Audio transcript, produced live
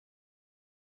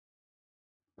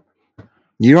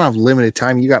You don't have limited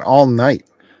time. You got all night.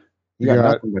 You got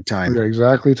nothing but We time. got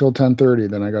exactly till 10:30.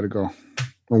 Then I got to go.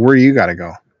 Well, where do you got to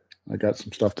go? I got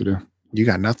some stuff to do. You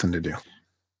got nothing to do.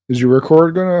 Is your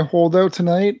record going to hold out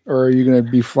tonight, or are you going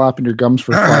to be flapping your gums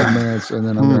for 5 minutes and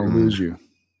then I'm going to lose you?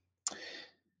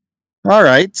 All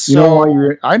right. So you know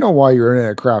why I know why your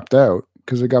internet crapped out,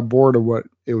 because it got bored of what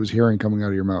it was hearing coming out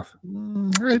of your mouth.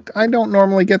 I don't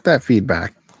normally get that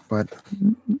feedback, but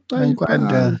I'm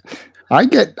glad. I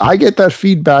get that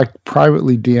feedback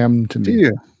privately DM'd to me. Do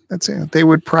you? That's it. They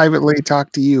would privately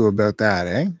talk to you about that,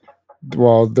 eh?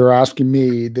 Well, they're asking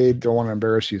me. They don't want to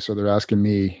embarrass you, so they're asking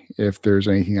me if there's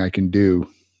anything I can do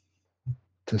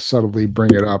to subtly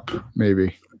bring it up,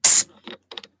 maybe.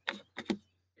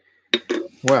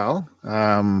 Well,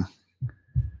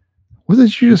 what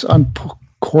did you just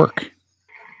uncork?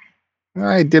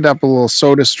 I did up a little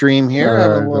soda stream here. I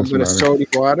have a little bit of soda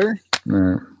water.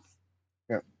 Right.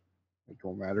 Yeah, it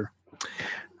don't matter.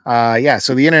 Yeah,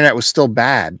 so the internet was still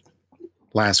bad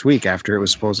last week after it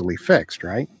was supposedly fixed,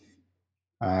 right?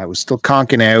 It was still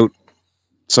conking out.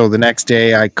 So the next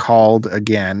day I called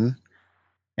again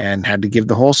and had to give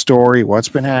the whole story, what's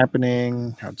been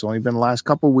happening, how it's only been the last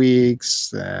couple of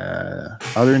weeks.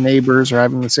 Other neighbors are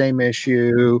having the same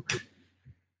issue.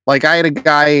 Like, I had a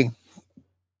guy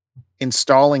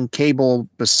installing cable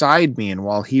beside me, and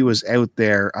while he was out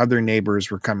there, other neighbors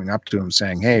were coming up to him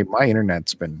saying, hey, my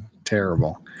internet's been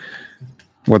terrible.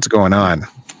 What's going on?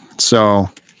 So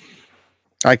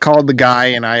I called the guy,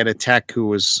 and I had a tech who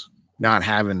was not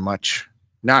having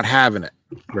it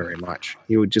very much.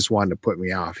 He would just wanted to put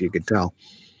me off, you could tell,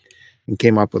 and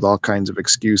came up with all kinds of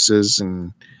excuses.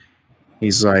 And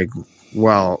he's like,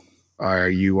 well, are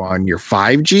you on your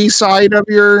 5G side of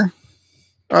your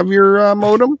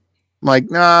modem? I'm like,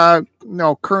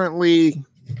 no, currently,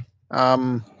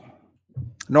 no,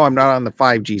 I'm not on the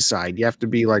 5G side. You have to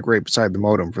be like right beside the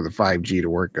modem for the 5G to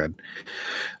work good.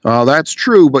 That's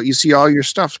true, but you see all your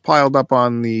stuff's piled up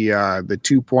on the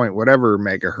 2 point whatever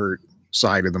megahertz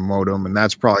side of the modem, and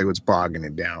that's probably what's bogging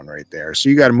it down right there. So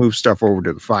you got to move stuff over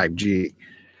to the 5G.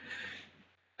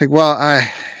 Like, well,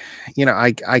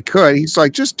 I could. He's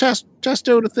like, just test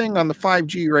out a thing on the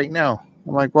 5G right now.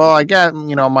 I'm like, well, I get,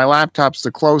 my laptop's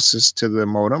the closest to the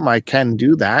modem. I can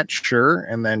do that, sure.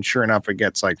 And then sure enough, it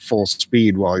gets like full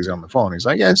speed while he's on the phone. He's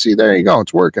like, yeah, see, there you go.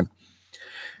 It's working.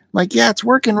 I'm like, yeah, it's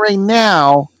working right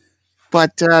now.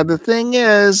 But the thing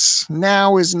is,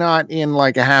 now is not in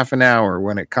like a half an hour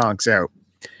when it conks out.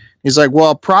 He's like,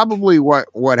 well, probably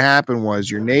what happened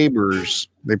was your neighbors,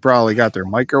 they probably got their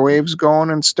microwaves going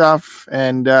and stuff.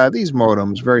 And these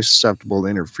modems, very susceptible to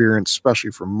interference,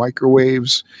 especially from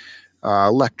microwaves.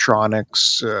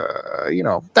 Electronics,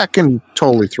 that can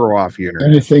totally throw off your internet.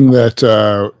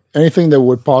 Anything that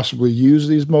would possibly use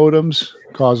these modems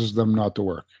causes them not to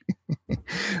work.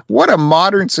 What a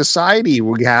modern society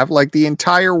we have. Like, the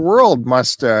entire world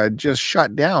must just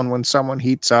shut down when someone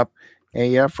heats up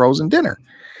a frozen dinner.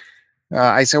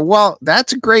 I said, well,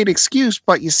 that's a great excuse,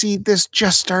 but you see, this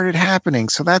just started happening.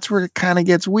 So that's where it kind of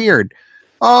gets weird.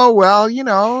 Oh,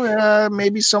 well,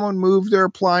 maybe someone moved their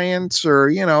appliance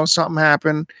or, something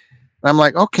happened. And I'm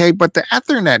like, okay, but the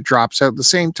Ethernet drops out the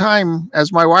same time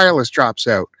as my wireless drops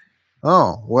out.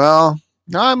 Oh, well,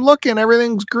 I'm looking,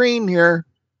 everything's green here.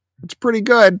 It's pretty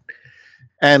good.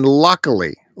 And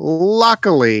luckily,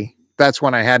 that's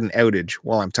when I had an outage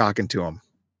while I'm talking to him.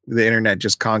 The internet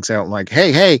just conks out. I'm like,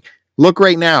 hey, look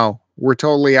right now. We're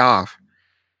totally off.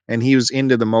 And he was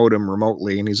into the modem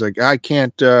remotely. And he's like, I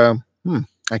can't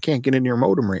get into your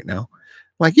modem right now. I'm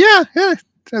like, yeah,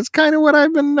 that's kind of what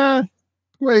I've been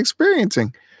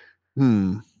experiencing.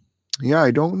 Yeah,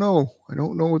 I don't know. I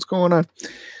don't know what's going on.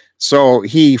 So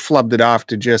he flubbed it off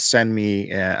to just send me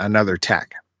another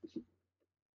tech.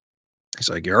 He's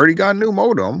like, you already got a new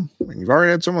modem. You've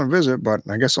already had someone visit, but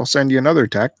I guess I'll send you another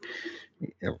tech.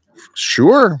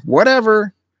 Sure,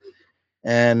 whatever.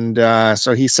 And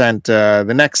so he sent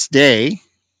the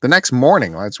next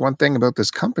morning. That's one thing about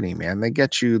this company, man. They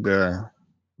get you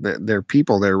their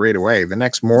people there right away. The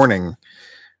next morning,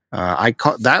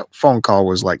 that phone call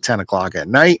was like 10 o'clock at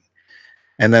night.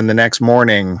 And then the next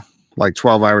morning, like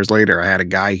 12 hours later, I had a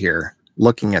guy here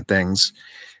looking at things.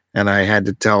 And I had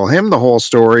to tell him the whole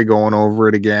story, going over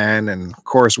it again. And of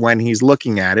course, when he's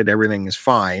looking at it, everything is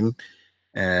fine.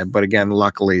 But again,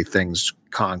 luckily, things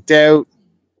conked out.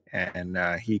 And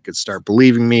he could start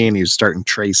believing me, and he was starting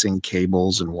tracing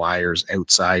cables and wires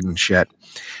outside and shit.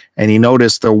 And he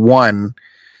noticed the one,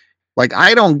 like,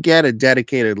 I don't get a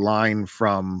dedicated line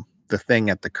from the thing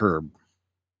at the curb.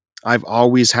 I've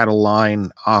always had a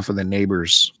line off of the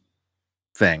neighbor's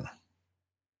thing.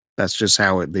 That's just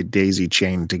how they daisy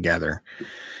chained together.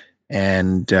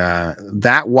 And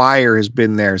that wire has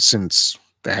been there since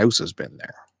the house has been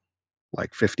there,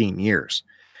 like 15 years.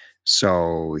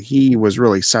 So he was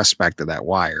really suspect of that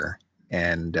wire,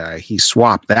 and he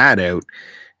swapped that out,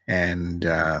 and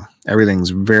everything's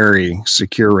very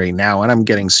secure right now. And I'm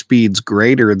getting speeds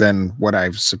greater than what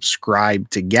I've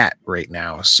subscribed to get right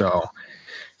now. So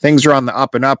things are on the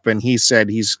up and up. And he said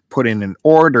he's put in an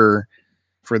order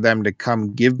for them to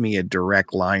come give me a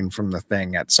direct line from the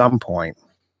thing at some point.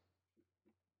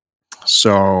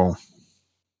 So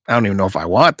I don't even know if I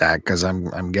want that, because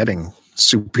I'm getting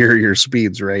superior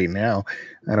speeds right now.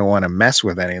 I don't want to mess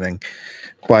with anything.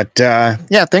 But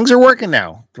yeah, things are working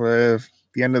now.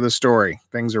 The end of the story,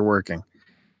 things are working.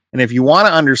 And if you want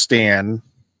to understand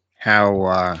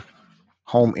how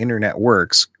home internet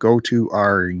works, go to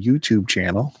our YouTube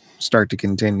channel, Start to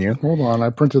Continue. Hold on,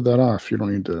 I printed that off. You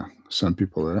don't need to send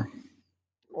people there.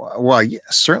 Well, yeah,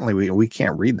 certainly we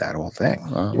can't read that whole thing.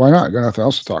 Why not? Got nothing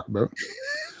else to talk about.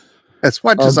 As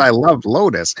much as I love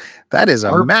Lotus, that is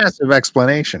a massive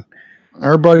explanation.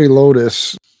 Our buddy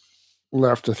Lotus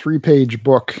left a 3-page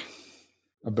book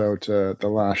about the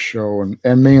last show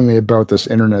and mainly about this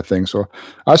internet thing. So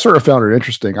I sort of found it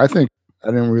interesting. I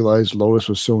didn't realize Lotus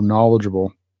was so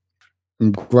knowledgeable.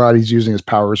 I'm glad he's using his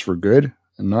powers for good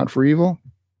and not for evil.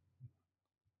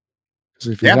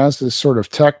 Because if he has this sort of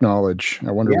tech knowledge,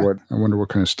 I wonder what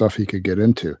kind of stuff he could get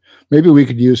into. Maybe we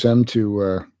could use him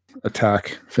to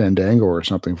attack Fandango or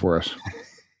something for us.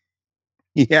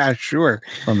 Yeah, sure.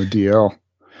 On the DL.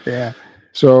 Yeah.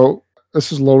 So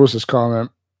this is Lotus's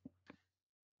comment.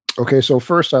 Okay, so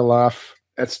first I laugh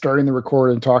at starting the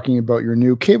record and talking about your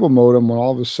new cable modem when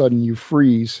all of a sudden you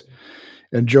freeze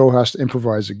and Joe has to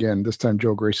improvise again. This time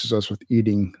Joe graces us with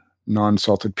eating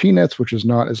non-salted peanuts, which is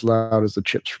not as loud as the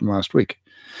chips from last week.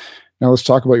 Now let's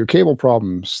talk about your cable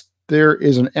problems. There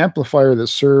is an amplifier that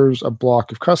serves a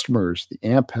block of customers. The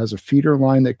amp has a feeder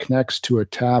line that connects to a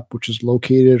tap, which is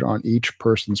located on each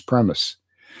person's premise.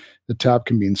 The tap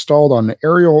can be installed on an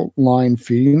aerial line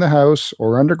feeding the house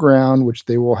or underground, which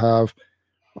they will have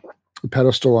a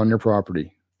pedestal on your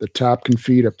property. The tap can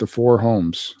feed up to 4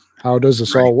 homes. How does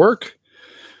this all work?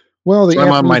 Well, the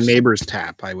amp I'm on my neighbor's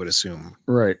tap, I would assume.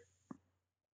 Right.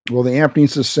 Well, the amp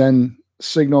needs to send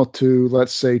signal to,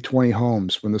 let's say, 20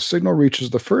 homes. When the signal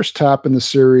reaches the first tap in the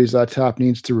series, that tap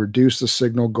needs to reduce the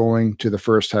signal going to the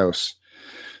first house.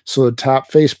 So the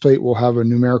tap faceplate will have a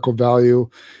numerical value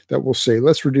that will say,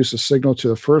 let's reduce the signal to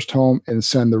the first home and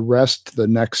send the rest to the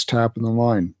next tap in the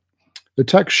line. The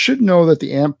tech should know that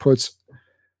the amp puts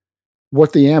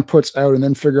out and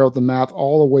then figure out the math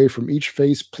all the way from each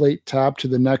faceplate tap to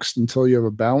the next until you have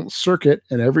a balanced circuit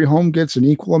and every home gets an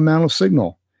equal amount of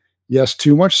signal. Yes,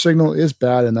 too much signal is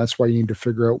bad, and that's why you need to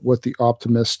figure out what the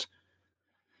optimist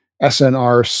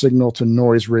SNR signal to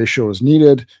noise ratio is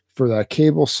needed for that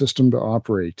cable system to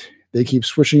operate. They keep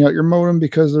switching out your modem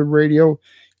because the radio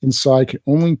inside can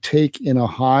only take in a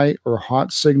high or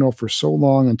hot signal for so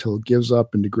long until it gives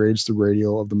up and degrades the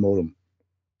radio of the modem.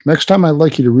 Next time, I'd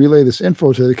like you to relay this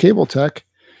info to the cable tech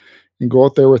and go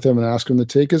out there with him and ask him to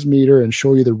take his meter and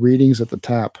show you the readings at the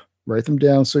tap. Write them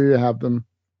down so you have them.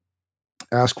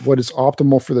 Ask what is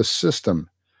optimal for the system.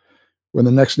 When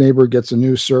the next neighbor gets a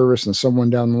new service and someone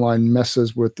down the line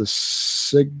messes with the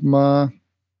Sigma,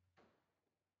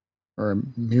 or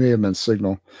he may have meant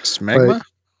signal. Smegma?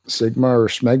 Sigma or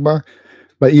Smegma.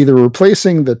 By either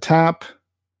replacing the tap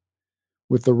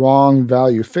with the wrong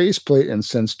value faceplate and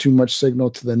sends too much signal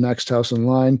to the next house in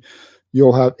line,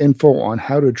 you'll have info on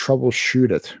how to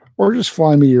troubleshoot it. Or just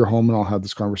fly me to your home and I'll have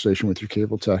this conversation with your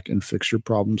cable tech and fix your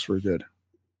problems for good.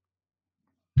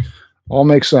 All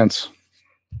makes sense.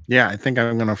 Yeah, I think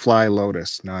I'm going to fly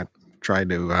Lotus, not try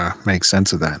to make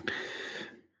sense of that.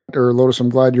 Or Lotus, I'm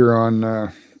glad you're on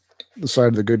the side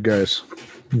of the good guys.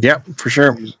 Yep, for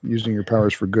sure. Using your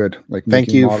powers for good. Like thank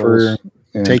you for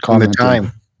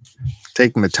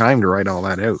taking the time to write all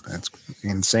that out. That's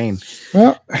insane.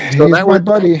 Well, so he's my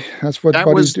buddy. That's what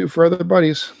buddies do for other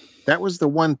buddies. That was the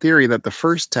one theory that the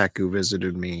first tech who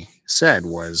visited me said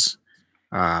was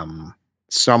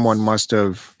someone must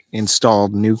have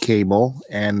installed new cable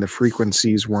and the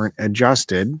frequencies weren't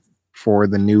adjusted for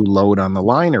the new load on the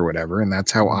line or whatever. And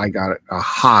that's how I got a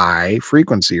high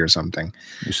frequency or something.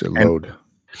 You said load.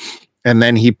 And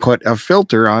then he put a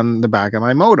filter on the back of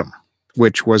my modem,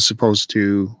 which was supposed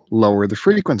to lower the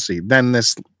frequency. Then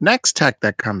this next tech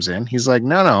that comes in, he's like,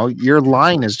 no, your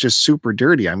line is just super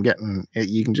dirty. I'm getting it.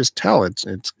 You can just tell it's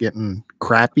getting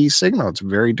crappy signal. It's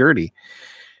very dirty.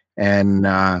 And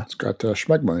it's got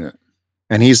schmegma in it.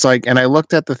 And he's like, and I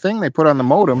looked at the thing they put on the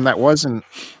modem. That wasn't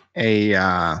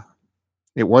a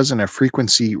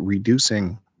frequency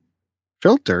reducing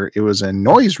filter. It was a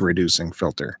noise reducing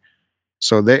filter.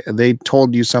 So they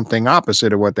told you something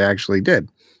opposite of what they actually did.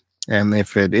 And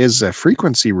if it is a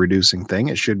frequency reducing thing,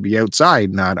 it should be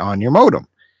outside, not on your modem.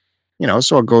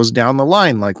 So it goes down the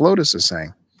line, like Lotus is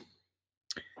saying.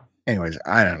 Anyways,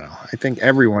 I don't know. I think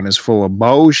everyone is full of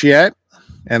bullshit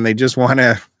and they just want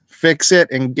to fix it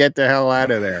and get the hell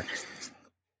out of there.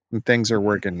 And things are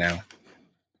working now.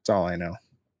 That's all I know.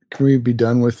 Can we be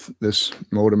done with this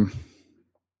modem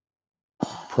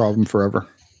problem forever?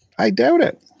 I doubt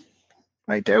it.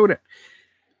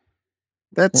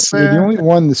 That's You're the only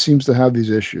one that seems to have these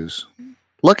issues.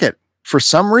 Look at, for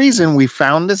some reason, we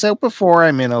found this out before.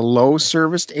 I'm in a low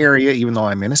serviced area, even though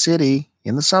I'm in a city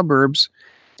in the suburbs,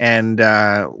 and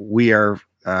we are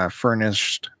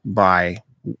furnished by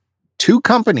 2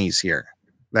 companies here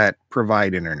that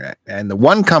provide internet, and the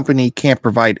one company can't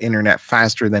provide internet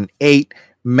faster than 8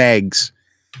 megs,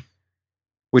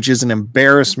 which is an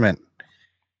embarrassment.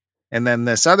 And then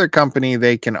this other company,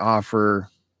 they can offer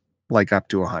like up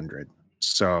to 100.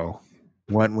 So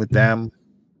went with them,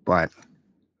 but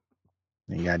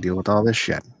you gotta deal with all this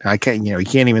shit. I can't, you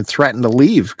can't even threaten to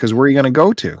leave because where are you gonna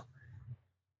go to?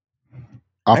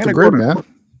 Off the grid, man.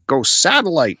 Go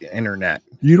satellite internet.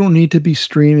 You don't need to be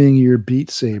streaming your Beat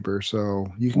Saber,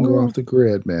 so you can go off the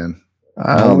grid, man.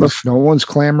 No one's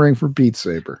clamoring for Beat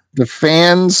Saber. The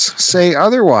fans say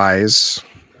otherwise.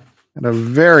 Had a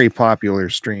very popular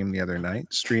stream the other night,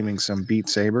 streaming some Beat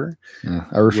Saber. Yeah,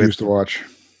 I refuse to watch.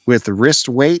 With wrist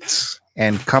weights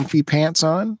and comfy pants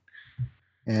on,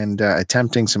 and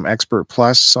attempting some Expert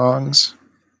Plus songs.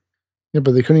 Yeah,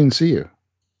 but they couldn't even see you.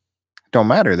 Don't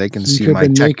matter. They can see my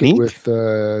technique. With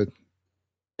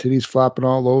titties flapping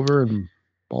all over and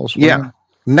balls swinging. Yeah.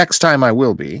 Next time I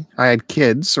will be. I had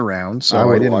kids around,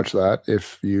 so I didn't watch that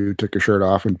if you took your shirt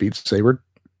off and Beat Saber.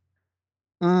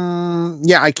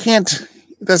 Yeah, I can't.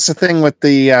 That's the thing with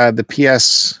the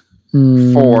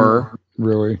PS4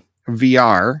 really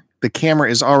VR. The camera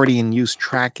is already in use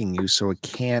tracking you, so it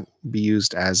can't be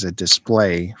used as a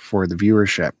display for the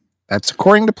viewership. That's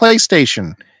according to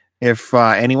PlayStation. If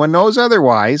anyone knows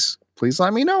otherwise, please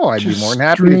let me know. I'd be more than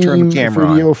happy to turn the camera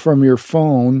on. Video from your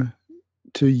phone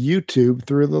to YouTube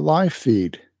through the live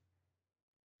feed.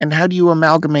 And how do you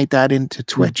amalgamate that into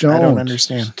Twitch? I don't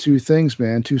understand. It's 2 things,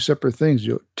 man. 2 separate things.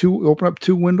 You open up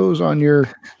 2 windows on your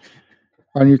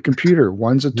computer.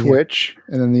 One's a Twitch,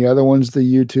 and then the other one's the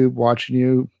YouTube watching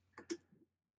you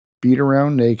beat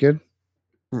around naked.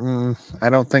 I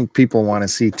don't think people want to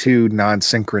see 2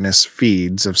 non-synchronous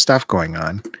feeds of stuff going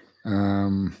on.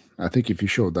 I think if you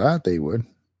showed that, they would.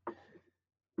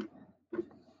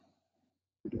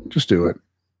 Just do it.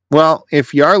 Well,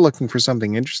 if you are looking for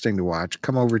something interesting to watch,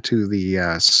 come over to the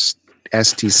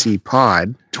STC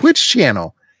Pod Twitch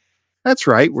channel. That's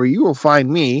right, where you will find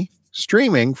me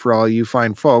streaming for all you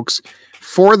fine folks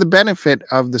for the benefit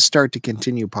of the Start to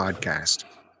Continue podcast.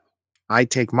 I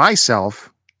take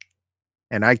myself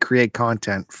and I create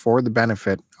content for the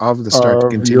benefit of the Start to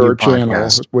Continue your podcast. Channel,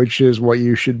 which is what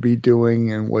you should be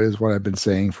doing and what I've been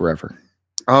saying forever.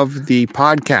 Of the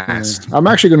podcast.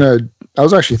 I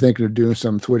was actually thinking of doing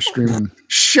some Twitch streaming.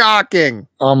 Shocking.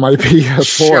 On my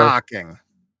PS4. Shocking.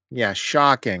 Yeah,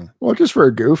 shocking. Well, just for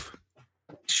a goof.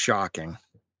 Shocking.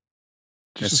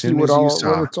 Just to see what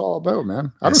it's all about,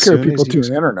 man. I don't care if people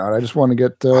tune in or not. I just want to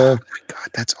get... oh my God,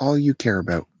 that's all you care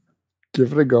about.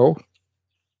 Give it a go.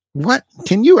 What?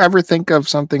 Can you ever think of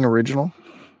something original?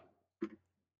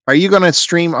 Are you going to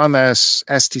stream on the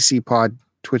STC Pod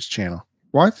Twitch channel?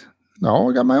 What? No,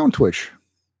 I got my own Twitch.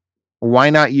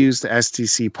 Why not use the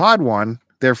STC Pod one,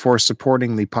 therefore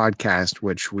supporting the podcast,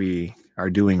 which we are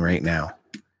doing right now?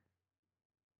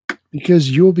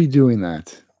 Because you'll be doing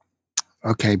that.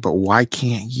 Okay, but why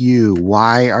can't you?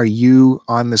 Why are you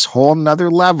on this whole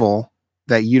nother level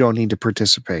that you don't need to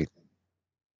participate?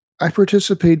 I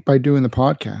participate by doing the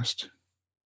podcast.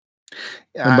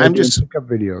 I'm just pick up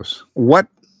videos. What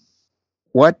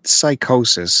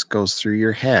psychosis goes through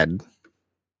your head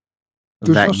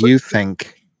that you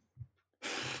think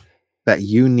that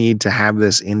you need to have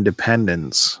this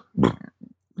independence?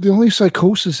 The only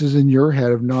psychosis is in your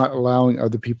head of not allowing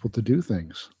other people to do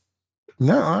things.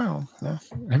 No.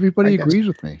 Everybody agrees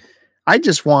with me. I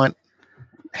just want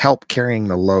help carrying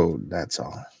the load. That's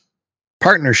all.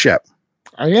 Partnership.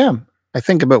 I am. I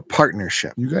think about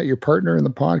partnership. You got your partner in the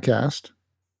podcast.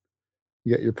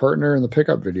 You got your partner in the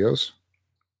pickup videos.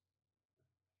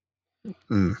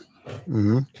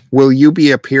 Mm-hmm. Will you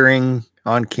be appearing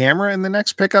on camera in the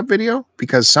next pickup video?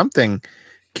 Because something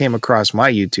came across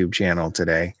my YouTube channel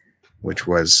today, which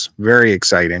was very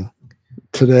exciting.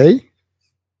 Today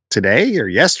or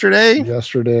yesterday?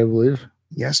 Yesterday, I believe.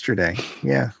 yesterday.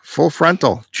 Yeah, Full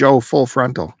Frontal, Joe Full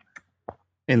Frontal,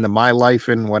 in the My Life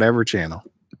in Whatever channel.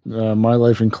 My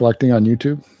Life in Collecting on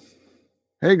YouTube.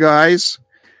 Hey guys,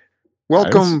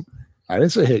 welcome. I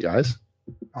didn't say hey guys.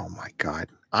 Oh my god.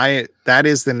 That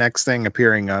is the next thing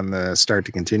appearing on the Start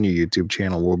to Continue YouTube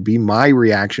channel will be my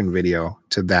reaction video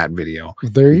to that video.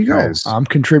 There you go. I'm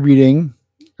contributing,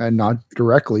 and not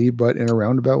directly, but in a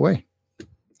roundabout way.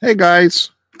 Hey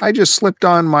guys, I just slipped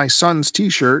on my son's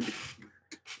t-shirt.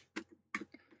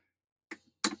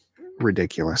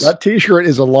 Ridiculous. That t-shirt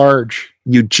is a large.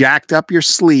 You jacked up your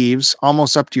sleeves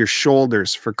almost up to your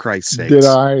shoulders, for Christ's sake. Did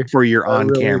I? For your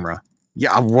on-camera.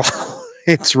 Yeah, well,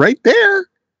 it's right there.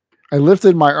 I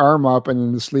lifted my arm up and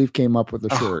then the sleeve came up with the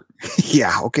shirt.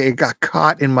 Yeah, okay. It got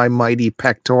caught in my mighty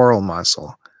pectoral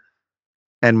muscle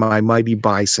and my mighty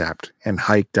bicep and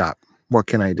hiked up. What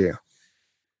can I do?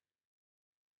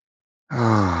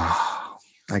 Oh,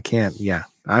 I can't. Yeah,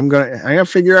 I'm gonna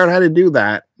figure out how to do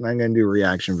that. I'm gonna do a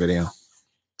reaction video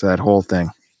to that whole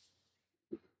thing.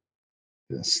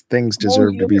 Things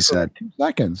deserve to be said. 2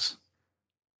 seconds.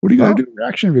 What are you going to do a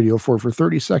reaction video for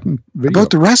 30-second video? About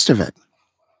the rest of it.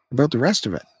 About the rest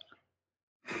of it.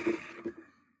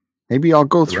 Maybe I'll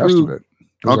go through it.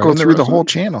 I'll go through the whole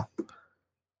channel.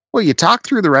 Well, you talk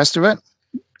through the rest of it.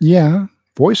 Yeah.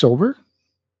 Voiceover.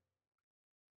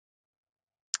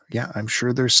 Yeah, I'm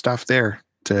sure there's stuff there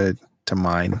to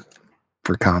mine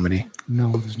for comedy.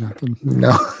 No, there's nothing.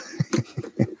 No.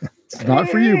 It's not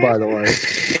for you, by the way.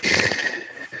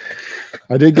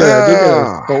 I did get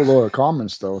a boatload of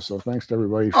comments though, so thanks to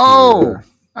everybody.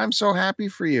 I'm so happy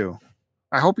for you.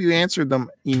 I hope you answered them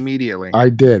immediately. I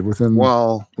did within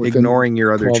ignoring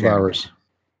your other 12 channel. hours.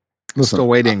 Listen, still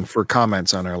waiting for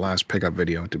comments on our last pickup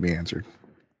video to be answered.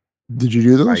 Did you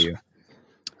do those? By you.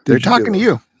 They're talking to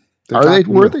you.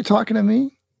 Were they talking to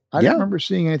me? I don't remember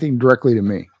seeing anything directly to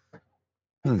me.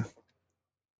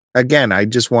 Again, I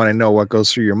just want to know what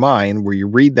goes through your mind where you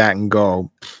read that and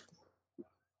go,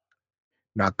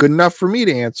 not good enough for me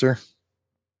to answer.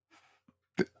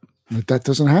 That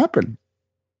doesn't happen.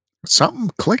 Something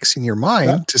clicks in your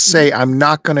mind to say, I'm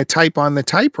not going to type on the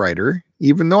typewriter,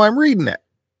 even though I'm reading it.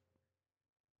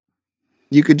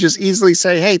 You could just easily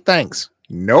say, hey, thanks.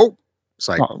 Nope. It's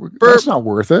like, that's not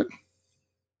worth it.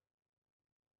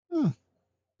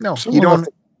 No, you don't.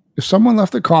 If someone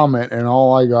left a comment and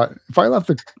all they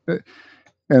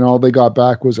got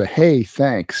back was a, hey,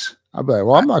 thanks. I'd be like,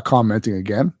 well, I'm not commenting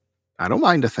again. I don't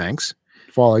mind a thanks.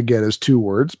 If all I get is 2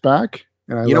 words back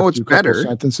and I what's better?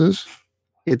 Sentences.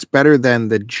 It's better than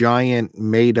the giant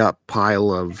made up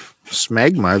pile of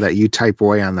smegma that you type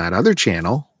away on that other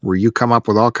channel where you come up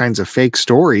with all kinds of fake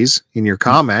stories in your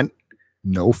comment.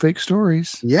 No fake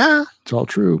stories. Yeah. It's all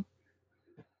true.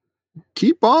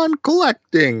 Keep on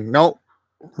collecting. Nope.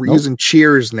 We're using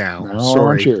cheers now. No,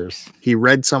 sorry. Cheers. He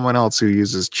read someone else who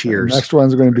uses cheers. The next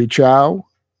one's going to be ciao.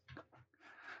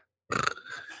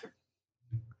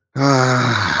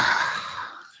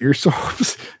 You're so...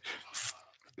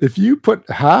 If you put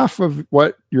half of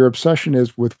what your obsession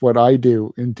is with what I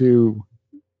do into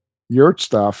your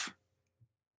stuff,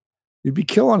 you'd be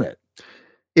killing it.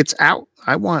 It's out.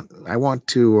 I want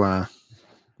to,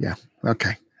 yeah.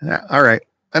 Okay. All right.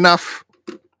 Enough.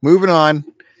 Moving on.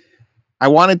 I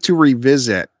wanted to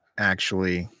revisit,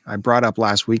 actually. I brought up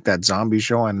last week that zombie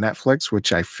show on Netflix,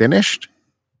 which I finished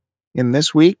in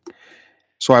this week.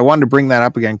 So I wanted to bring that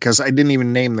up again because I didn't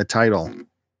even name the title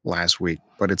last week,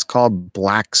 but it's called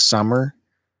Black Summer.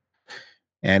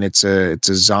 And it's a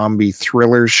zombie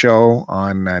thriller show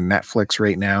on Netflix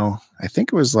right now. I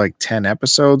think it was like 10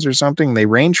 episodes or something. They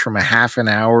range from a half an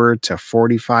hour to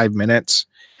 45 minutes.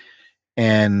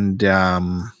 And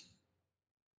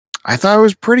I thought it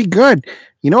was pretty good.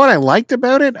 You know what I liked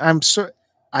about it?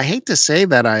 I hate to say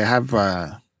that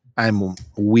I'm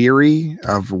weary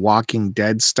of Walking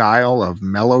Dead style of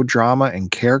melodrama and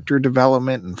character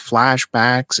development and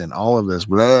flashbacks and all of this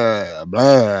blah,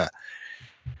 blah.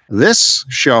 This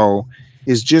show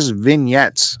is just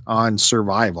vignettes on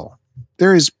survival.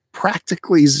 There is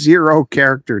practically zero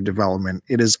character development.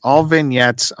 It is all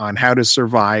vignettes on how to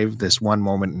survive this one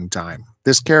moment in time.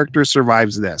 This character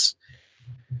survives this.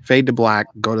 Fade to black,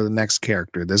 go to the next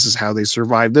character. This is how they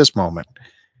survive this moment.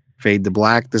 Fade to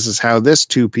black, this is how this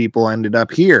 2 people ended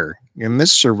up here in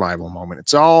this survival moment.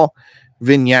 It's all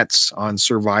vignettes on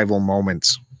survival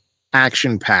moments.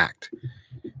 Action-packed.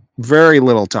 Very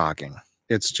little talking.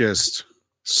 It's just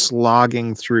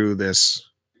slogging through this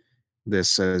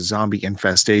zombie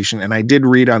infestation. And I did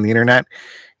read on the internet,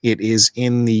 it is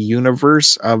in the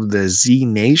universe of the Z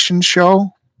Nation show,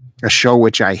 a show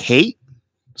which I hate.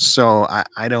 So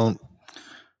I don't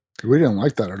We didn't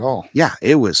like that at all. Yeah,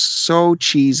 it was so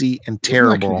cheesy and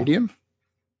terrible. Canadian?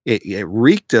 It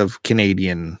reeked of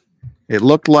Canadian. It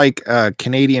looked like a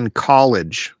Canadian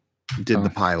college did the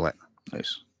pilot.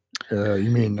 Nice. You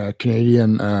mean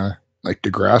Canadian, like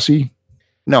Degrassi?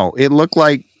 No, it looked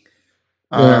like.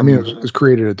 It was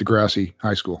created at Degrassi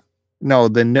High School. No,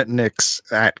 the Nutniks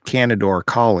at Canadore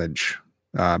College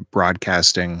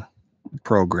broadcasting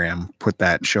program put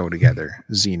that show together.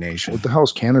 Z Nation. What the hell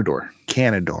is Canadore?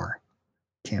 Canadore.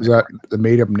 Is that the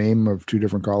made-up name of two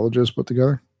different colleges put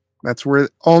together? That's where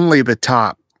only the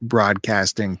top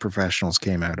broadcasting professionals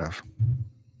came out of.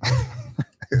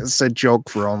 It's a joke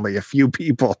for only a few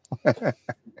people.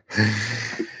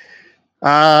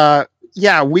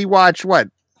 Yeah, we watched what?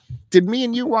 Did me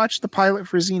and you watch the pilot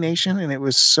for Z Nation? And it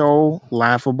was so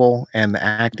laughable and the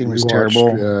acting was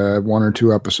terrible. 1 or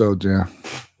 2 episodes, yeah.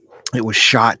 It was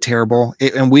shot terrible.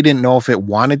 And we didn't know if it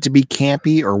wanted to be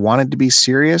campy or wanted to be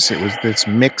serious. It was this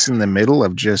mix in the middle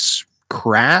of just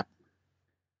crap.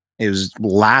 It was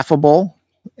laughable.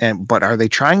 But are they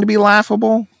trying to be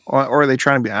laughable or are they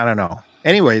trying to be? I don't know.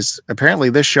 Anyways, apparently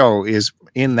this show is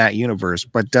in that universe,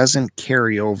 but doesn't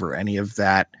carry over any of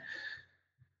that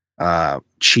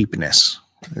cheapness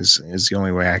is the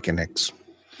only way I can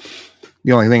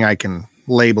the only thing I can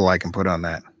put on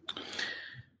that.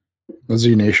 The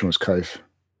Z Nation was kaif.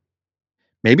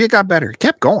 Maybe it got better. It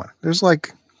kept going. There's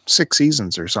like 6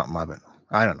 seasons or something of it.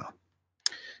 I don't know.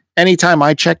 Anytime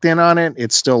I checked in on it,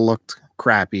 it still looked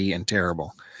crappy and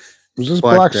terrible. Was this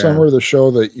Black Summer the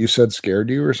show that you said scared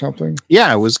you or something?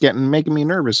 Yeah, it was making me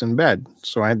nervous in bed.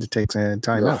 So I had to take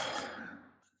time out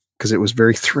because it was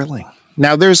very thrilling.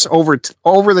 Now there's over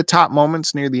the top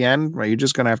moments near the end where you're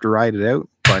just going to have to ride it out.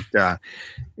 But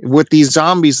with these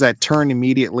zombies that turn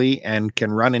immediately and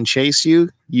can run and chase you,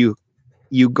 you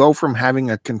go from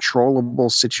having a controllable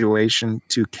situation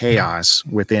to chaos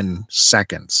within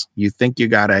seconds. You think you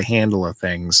got a handle of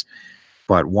things,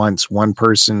 but once one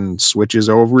person switches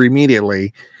over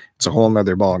immediately, it's a whole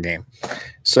nother ball game.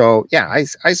 So yeah,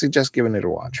 I suggest giving it a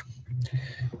watch.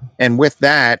 And with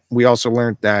that, we also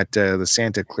learned that the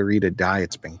Santa Clarita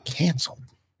Diet's been canceled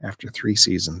after 3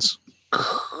 seasons.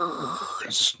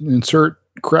 Insert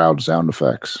crowd sound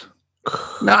effects.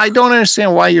 Now, I don't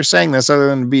understand why you're saying this other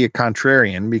than to be a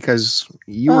contrarian, because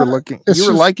you were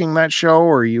liking that show,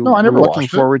 or you were looking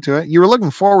forward to it. You were looking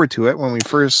forward to it when we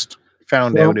first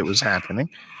found out it was happening.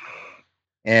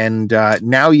 And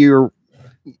now you're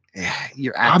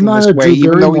acting this way,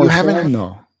 even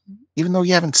though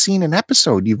you haven't seen an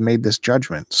episode. You've made this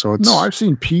judgment. So it's I've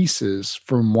seen pieces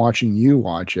from watching you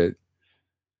watch it.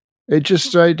 It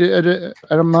just I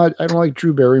don't like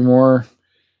Drew Barrymore.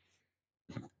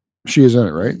 She is in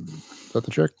it, right? Is that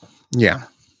the chick? Yeah.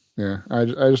 I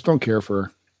just don't care for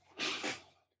her.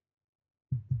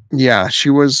 Yeah, she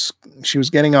was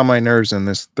getting on my nerves in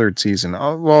this 3rd season.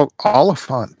 Oh, well,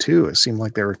 Oliphant too. It seemed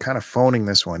like they were kind of phoning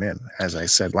this one in, as I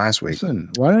said last week.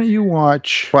 Listen, why don't you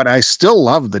watch? But I still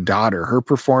love the daughter. Her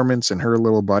performance and her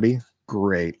little buddy,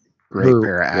 great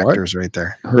pair of actors right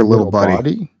there. Her little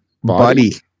buddy.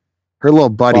 Her little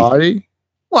buddy.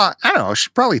 Well, I don't know.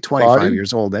 She's probably 25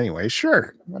 years old anyway.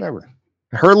 Sure, whatever.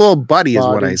 Her little buddy is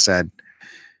what I said.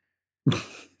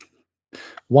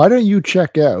 Why don't you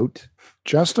check out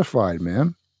Justified,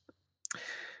 man?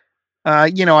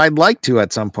 I'd like to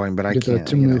at some point, but I can't.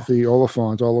 Timothy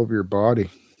Oliphant all over your body.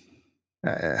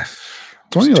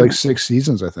 It's only like 6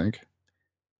 seasons, I think.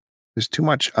 There's too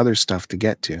much other stuff to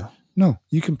get to. No,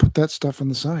 you can put that stuff on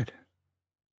the side.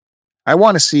 I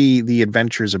want to see The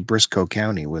Adventures of Briscoe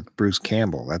County with Bruce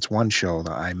Campbell. That's one show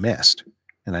that I missed.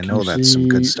 And I know that's some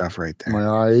good stuff right there. My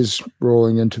eyes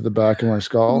rolling into the back of my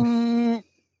skull.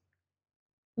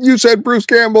 You said Bruce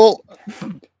Campbell.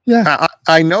 Yeah.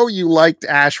 I know you liked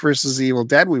Ash versus Evil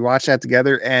Dead. We watched that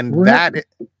together, and that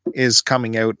is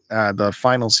coming out. The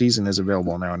final season is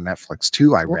available now on Netflix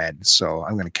too, I read. So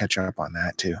I'm going to catch up on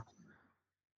that too.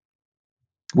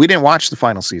 We didn't watch the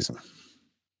final season.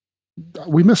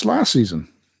 We missed last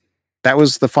season. That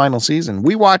was the final season.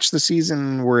 We watched the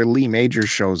season where Lee Majors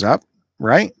shows up,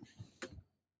 right?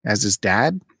 As his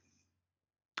dad?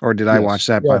 Or did I watch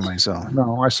that by myself?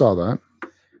 No, I saw that.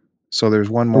 So there's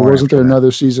one more. Or wasn't there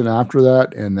another season after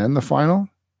that and then the final?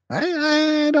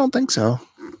 I don't think so.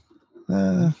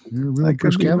 You're really a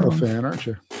Bruce Campbell fan, aren't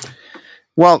you?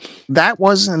 Well, that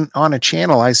wasn't on a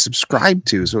channel I subscribed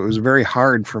to, so it was very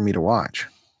hard for me to watch.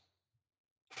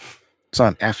 It's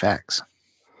on FX.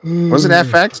 Was it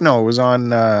FX? No, it was on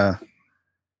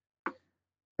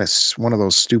that's one of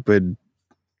those stupid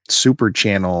super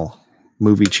channel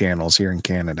movie channels here in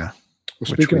Canada.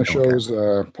 Well, speaking of shows,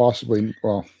 possibly,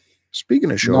 well,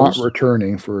 Speaking of not shows,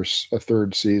 returning for a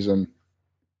third season.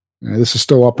 This is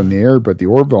still up in the air, but the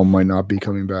Orville might not be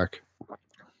coming back.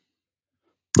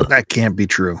 that can't be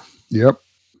true. Yep.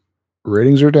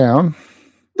 Ratings are down.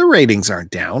 The ratings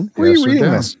aren't down. Where Yes, are you they're reading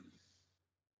down. this?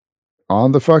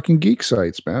 On the fucking geek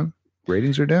sites, man.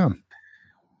 Ratings are down.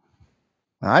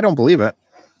 I don't believe it.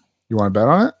 You want to bet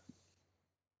on it?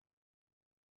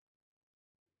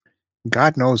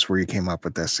 God knows where you came up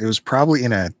with this. It was probably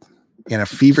in a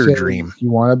fever Say, dream.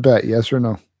 You want to bet, yes or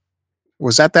no?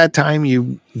 Was that time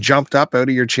you jumped up out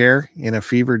of your chair in a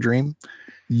fever dream?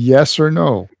 Yes or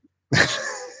no?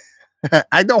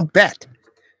 I don't bet.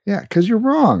 Yeah, because you're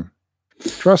wrong.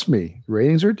 Trust me,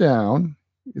 ratings are down.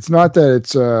 It's not that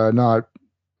it's not,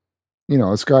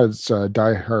 it's got its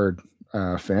diehard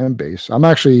fan base. I'm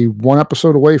actually one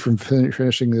episode away from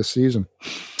finishing this season.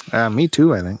 Me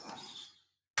too, I think.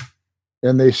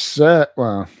 And they said,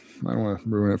 well, I don't want to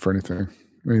ruin it for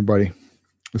anybody.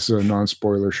 This is a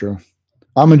non-spoiler show.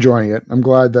 I'm enjoying it. I'm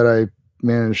glad that I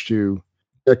managed to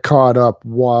get caught up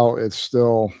while it's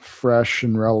still fresh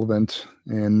and relevant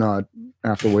and not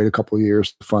have to wait a couple of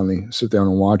years to finally sit down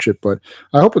and watch it. But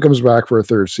I hope it comes back for a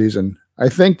third season. I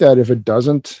think that if it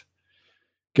doesn't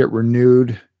get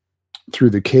renewed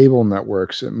through the cable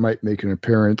networks, it might make an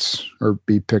appearance or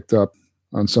be picked up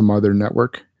on some other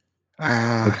network.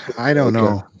 I don't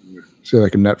know. Say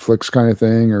like a Netflix kind of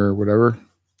thing or whatever.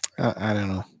 I don't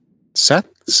know.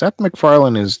 Seth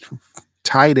MacFarlane is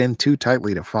tied in too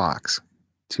tightly to Fox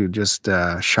to just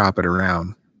shop it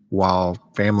around while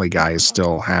Family Guy is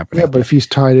still happening. Yeah, but if he's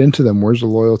tied into them, where's the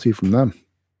loyalty from them?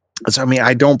 So, I mean,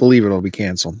 I don't believe it'll be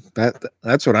canceled.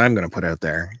 That's what I'm going to put out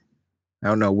there. I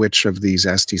don't know which of these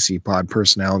STC pod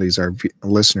personalities our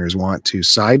listeners want to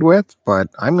side with, but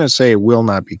I'm going to say it will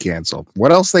not be canceled.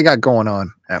 What else they got going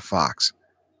on at Fox?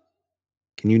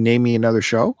 Can you name me another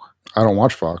show? I don't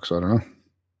watch Fox. I don't know.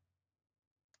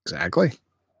 Exactly.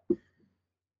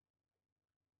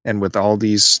 And with all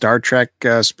these Star Trek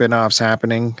spin-offs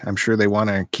happening, I'm sure they want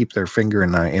to keep their finger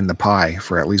in the pie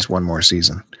for at least one more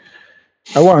season.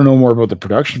 I want to know more about the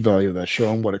production value of that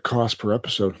show and what it costs per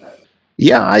episode.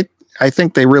 Yeah, I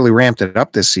think they really ramped it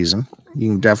up this season. You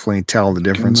can definitely tell the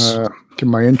difference. Can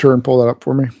my intern pull that up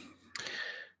for me?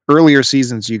 Earlier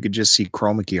seasons, you could just see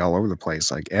chroma key all over the place.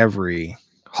 Like every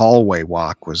hallway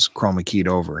walk was chroma keyed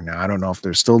over. Now, I don't know if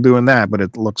they're still doing that, but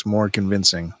it looks more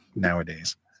convincing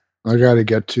nowadays. I got to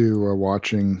get to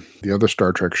watching the other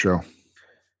Star Trek show.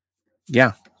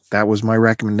 Yeah, that was my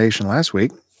recommendation last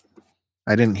week.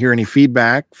 I didn't hear any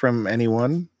feedback from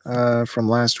anyone from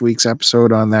last week's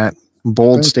episode on that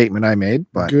bold statement I made,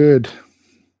 but good.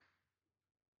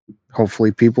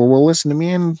 Hopefully people will listen to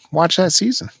me and watch that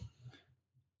season.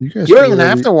 You guys don't even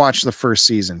have to watch the first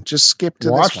season. Just skip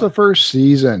to watch the first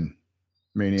season,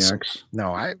 maniacs.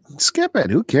 No, I skip it.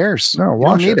 Who cares? No,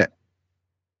 watch you don't need it.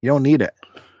 You don't need it.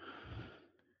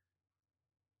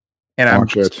 And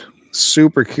watch I'm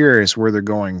super curious where they're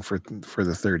going for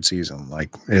the third season.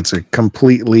 Like it's a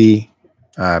completely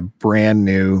brand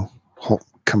new,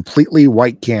 completely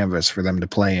white canvas for them to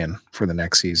play in for the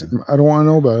next season. I don't want to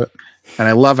know about it. And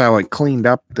I love how it cleaned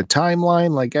up the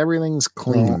timeline. Like everything's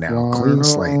clean now. Clean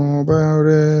slate. About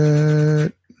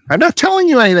it. I'm not telling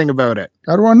you anything about it.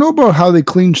 I don't want to know about how they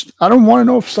cleaned. I don't want to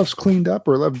know if stuff's cleaned up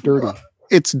or left dirty.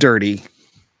 It's dirty.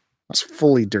 It's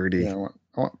fully dirty. Yeah,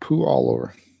 I want poo all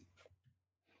over.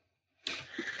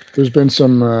 There's been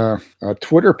some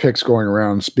Twitter pics going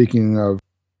around. Speaking of,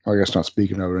 I guess not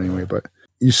speaking of it anyway, but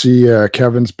you see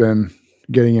Kevin's been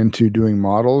getting into doing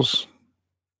models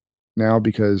now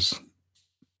because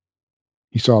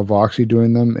he saw Voxy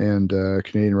doing them and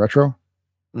Canadian Retro.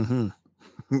 Mm-hmm.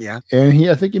 Yeah. And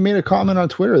I think he made a comment on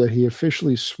Twitter that he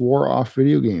officially swore off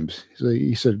video games.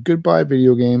 He said, goodbye,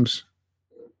 video games.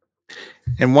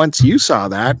 And once you saw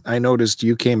that, I noticed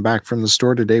you came back from the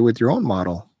store today with your own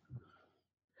model.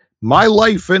 My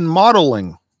life in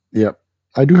modeling. Yep.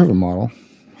 I do have a model.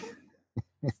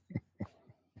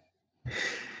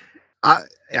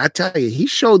 I tell you, he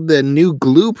showed the new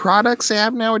glue products they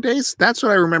have nowadays. That's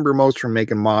what I remember most from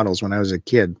making models when I was a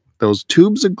kid. Those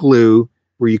tubes of glue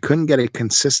where you couldn't get a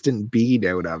consistent bead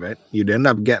out of it. You'd end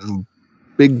up getting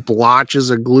big blotches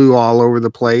of glue all over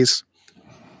the place.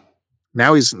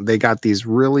 Now they got these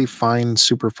really fine,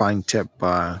 super fine tip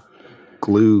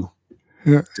glue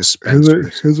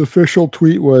dispensers. His official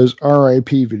tweet was RIP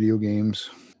video games.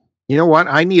 You know what?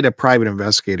 I need a private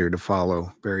investigator to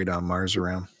follow Buried on Mars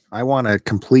around. I want a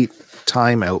complete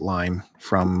time outline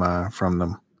from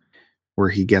them where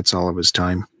he gets all of his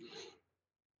time.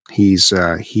 He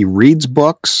reads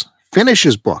books,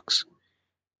 finishes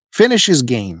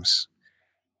games,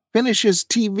 finishes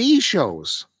TV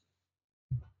shows.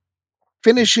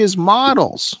 finishes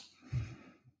models.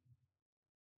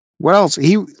 What else?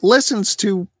 He listens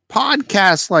to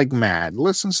podcasts like mad,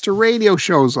 listens to radio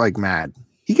shows like mad.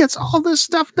 He gets all this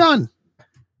stuff done.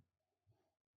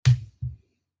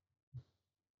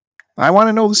 I want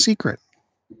to know the secret.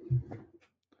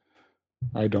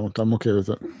 I don't. I'm okay with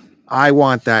it. I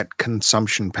want that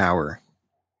consumption power.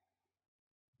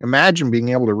 Imagine being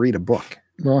able to read a book.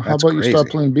 Well, how about you stop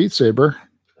playing Beat Saber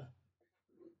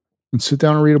and sit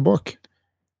down and read a book?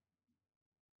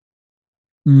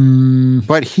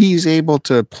 But he's able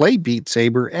to play Beat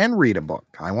Saber and read a book.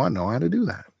 I want to know how to do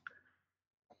that.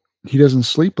 He doesn't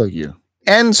sleep like you.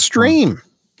 And stream.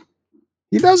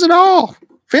 He does it all.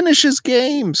 Finishes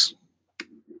games.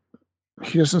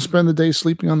 He doesn't spend the day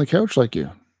sleeping on the couch like you.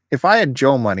 If I had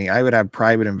Joe money, I would have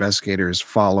private investigators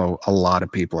follow a lot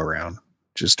of people around,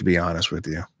 just to be honest with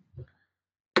you.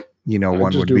 You know,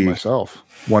 one would be myself.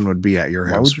 One would be at your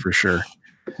house for sure.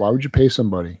 Why would you pay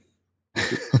somebody?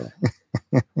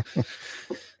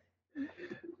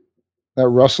 That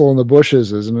rustle in the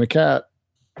bushes isn't a cat.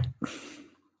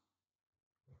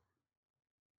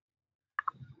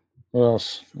 What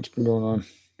else? What's been going on?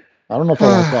 I don't know if I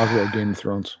want to talk about Game of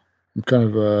Thrones. I'm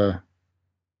kind of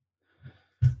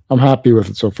I'm happy with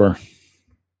it so far.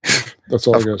 That's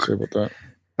all I gotta say about that.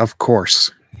 Of course.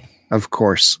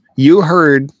 You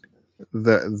heard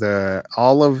the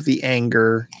all of the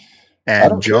anger,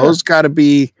 and Joe's got to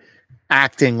be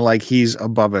acting like he's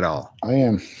above it all. I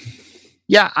am.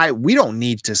 Yeah, we don't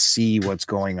need to see what's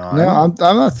going on. No, I'm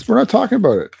not. We're not talking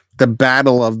about it. The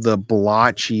battle of the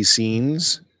blotchy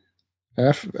scenes.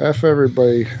 F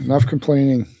everybody. Enough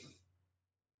complaining.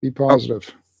 Be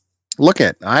positive. Look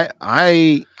at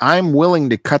I'm willing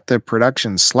to cut the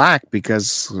production slack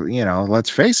because, you know,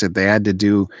 let's face it, they had to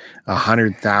do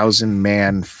 100,000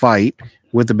 man fight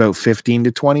with about 15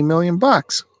 to 20 million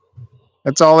bucks.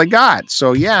 That's all they got.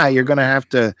 So yeah, you're going to have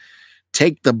to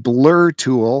take the blur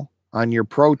tool on your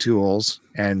Pro Tools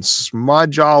and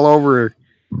smudge all over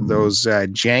those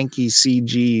janky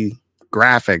CG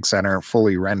graphics that aren't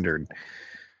fully rendered.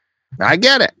 I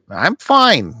get it. I'm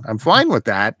fine with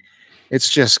that. It's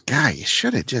just, God, you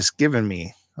should have just given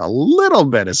me a little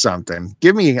bit of something.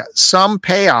 Give me some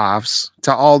payoffs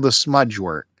to all the smudge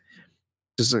work.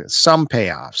 Just some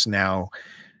payoffs. Now,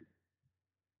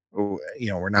 you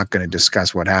know, we're not going to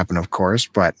discuss what happened, of course,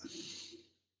 but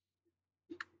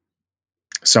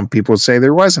some people say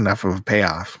there was enough of a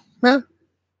payoff. Well,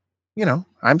 you know,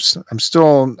 I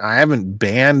haven't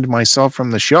banned myself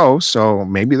from the show, so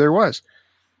maybe there was.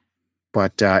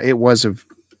 But it was a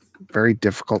very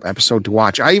difficult episode to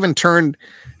watch. I even turned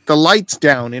the lights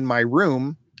down in my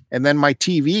room, and then my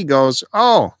TV goes,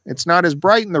 oh, it's not as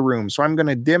bright in the room, so I'm going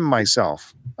to dim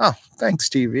myself. Oh, thanks,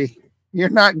 TV. You're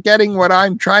not getting what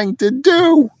I'm trying to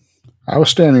do. I was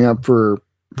standing up for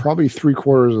probably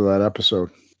 3/4 of that episode.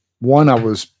 One, I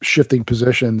was shifting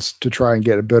positions to try and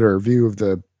get a better view of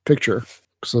the picture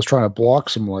because I was trying to block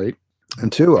some light.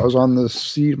 And two, I was on the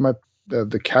seat of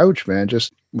the couch, man,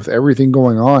 just with everything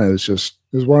going on. It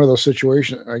was one of those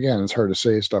situations. Again, it's hard to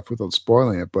say stuff without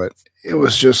spoiling it, but it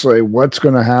was just like, what's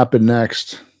going to happen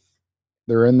next?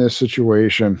 They're in this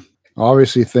situation.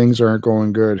 Obviously, things aren't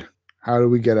going good. How do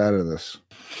we get out of this?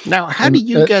 Now, how do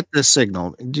you get the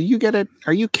signal? Do you get it?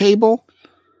 Are you cable?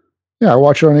 Yeah, I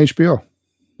watch it on HBO.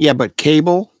 Yeah, but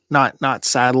cable, not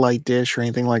satellite dish or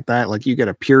anything like that. Like you get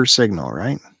a pure signal,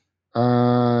 right?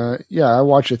 Yeah, I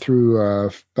watch it through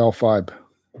Bell Fibe.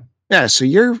 Yeah, so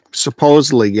you're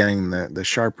supposedly getting the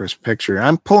sharpest picture.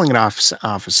 I'm pulling it off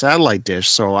a satellite dish,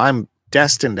 so I'm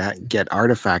destined to get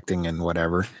artifacting and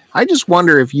whatever. I just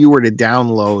wonder if you were to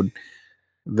download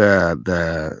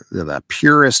the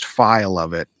purest file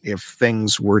of it, if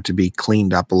things were to be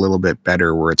cleaned up a little bit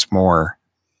better, where it's more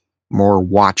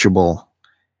watchable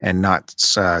and not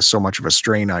so much of a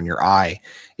strain on your eye,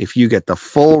 if you get the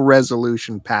full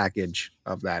resolution package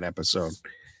of that episode.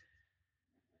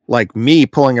 Like me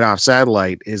pulling it off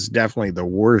satellite is definitely the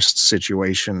worst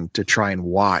situation to try and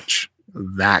watch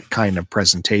that kind of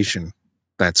presentation.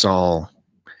 That's all,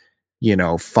 you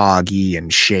know, foggy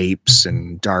and shapes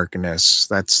and darkness.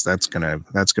 That's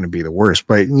gonna be the worst.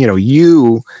 But you know,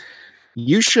 you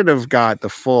should have got the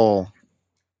full.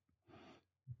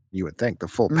 You would think the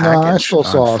full package. No, I still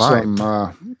saw some.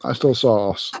 I still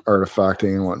saw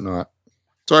artifacting and whatnot.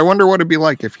 So I wonder what it'd be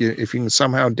like if you can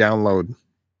somehow download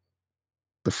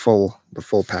the full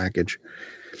package.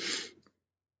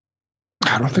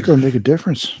 I don't think it'll make a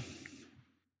difference.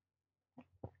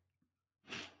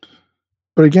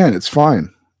 But again, it's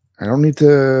fine. I don't need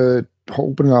to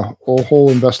open a whole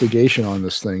investigation on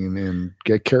this thing and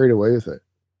get carried away with it.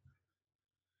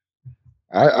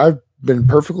 I've been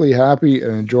perfectly happy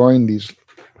and enjoying these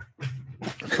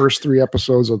first 3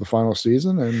 episodes of the final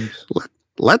season, and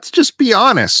let's just be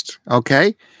honest,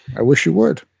 okay? I wish you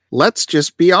would. Let's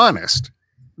just be honest.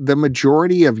 The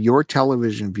majority of your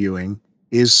television viewing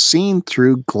is seen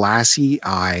through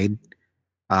glassy-eyed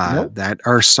Nope. that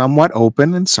are somewhat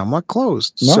open and somewhat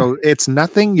closed. No. So it's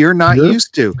nothing you're not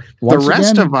used to. The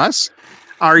rest of us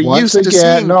are used to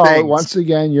seeing things. Once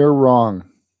again, you're wrong.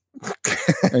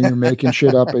 And you're making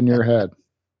shit up in your head.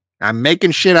 I'm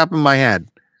making shit up in my head.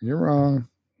 You're wrong.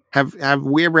 Have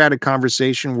we ever had a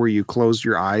conversation where you closed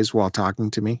your eyes while talking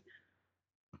to me?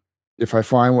 If I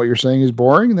find what you're saying is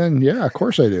boring, then yeah, of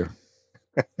course I do.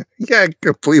 Yeah,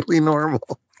 completely normal.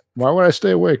 Why would I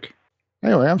stay awake?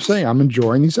 Anyway, I'm saying I'm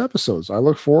enjoying these episodes. I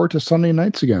look forward to Sunday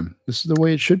nights again. This is the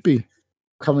way it should be.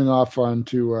 Coming off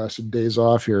onto some days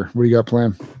off here. What do you got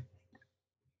planned?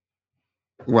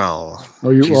 Well,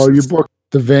 you booked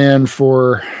the van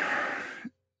for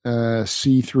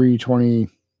C3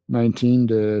 2019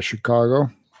 to Chicago,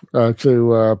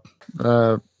 to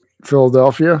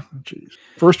Philadelphia. Jeez.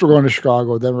 First, we're going to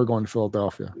Chicago, then we're going to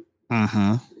Philadelphia.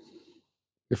 Mm-hmm.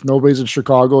 If nobody's in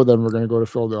Chicago, then we're going to go to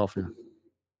Philadelphia.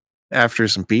 After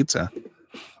some pizza.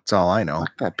 That's all I know.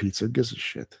 Fuck that pizza. Who gives a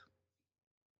shit?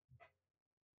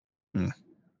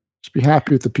 Just be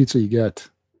happy with the pizza you get.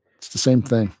 It's the same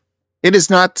thing. It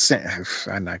is not the same.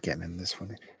 I'm not getting in this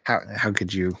one. How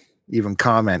could you even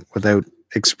comment without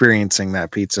experiencing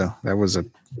that pizza? That was a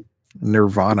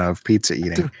nirvana of pizza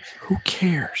eating. Dude, who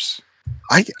cares?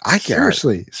 I care.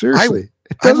 Seriously.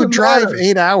 I would drive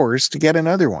 8 hours to get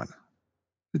another one.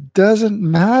 It doesn't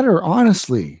matter,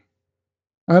 honestly.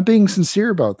 I'm being sincere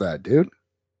about that, dude.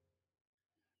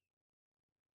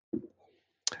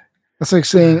 That's like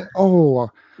saying,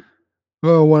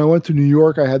 when I went to New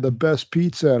York, I had the best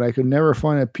pizza, and I could never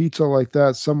find a pizza like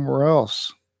that somewhere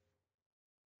else.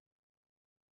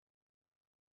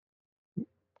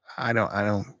 I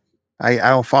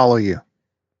don't follow you.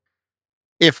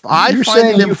 If You're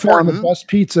saying you found the best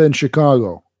pizza in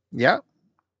Chicago. Yeah.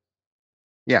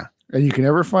 Yeah. And you can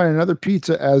never find another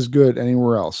pizza as good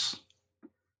anywhere else.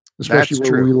 Especially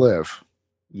where we live.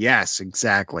 Yes,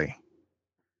 exactly.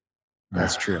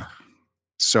 That's true.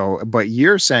 So, but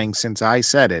you're saying since I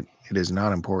said it, it is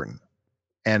not important.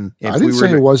 And if I didn't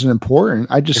say it wasn't important.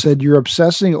 I just said you're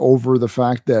obsessing over the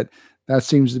fact that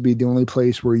seems to be the only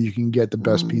place where you can get the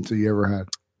best pizza you ever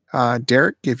had.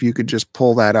 Derek, if you could just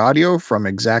pull that audio from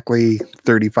exactly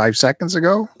 35 seconds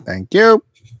ago. Thank you.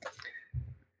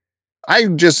 I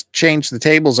just change the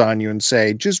tables on you and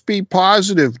say, just be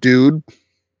positive, dude.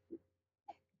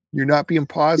 You're not being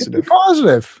positive. Be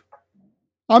positive.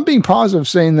 I'm being positive,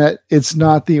 saying that it's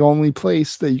not the only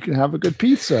place that you can have a good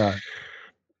pizza.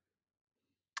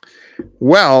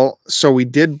 Well, so we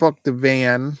did book the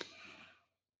van.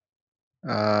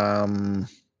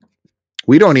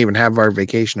 We don't even have our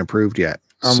vacation approved yet.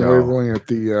 I'm labeling it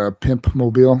the Pimp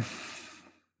Mobile.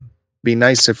 Be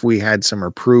nice if we had some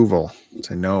approval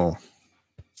to know.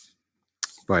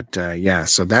 But yeah,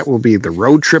 so that will be the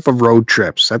road trip of road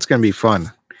trips. That's going to be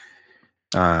fun.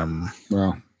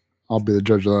 Well, I'll be the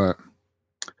judge of that.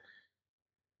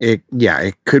 It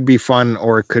could be fun,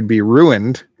 or it could be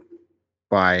ruined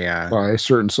by a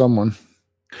certain someone.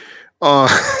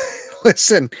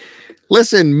 Listen,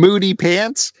 moody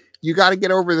pants. You got to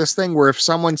get over this thing where if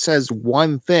someone says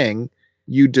one thing,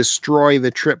 you destroy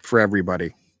the trip for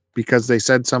everybody because they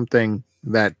said something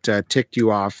that ticked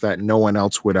you off that no one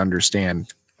else would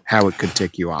understand how it could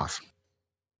tick you off.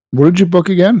 What did you book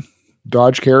again?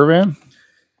 Dodge Caravan?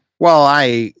 Well,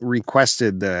 I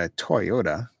requested the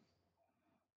Toyota.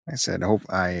 I said,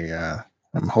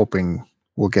 I'm hoping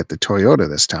we'll get the Toyota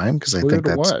this time because I think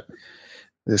that's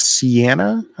the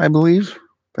Sienna, I believe.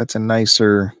 That's a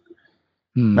nicer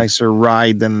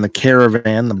ride than the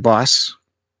Caravan, the bus.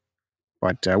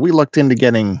 But we looked into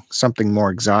getting something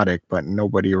more exotic, but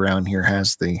nobody around here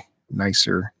has the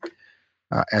nicer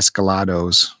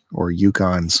Escalados or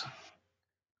Yukons.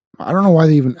 I don't know why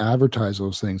they even advertise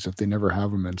those things if they never have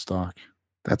them in stock.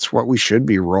 That's what we should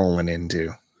be rolling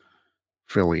into.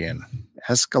 Philly in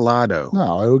Escalado.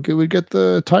 No, we get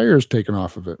the tires taken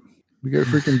off of it. We get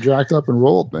freaking jacked up and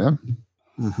rolled, man.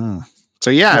 Mm-hmm. So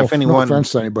yeah, no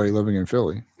offense to anybody living in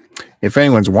Philly. If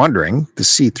anyone's wondering, the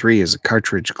C3 is a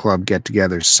Cartridge Club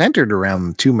get-together centered around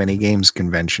the Too Many Games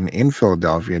convention in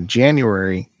Philadelphia,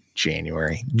 June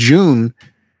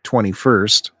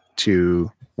 21st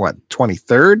to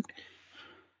 23rd.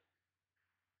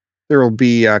 There will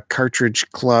be a Cartridge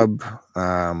Club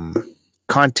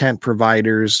content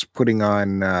providers putting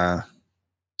on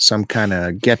some kind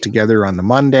of get-together on the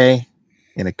Monday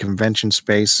in a convention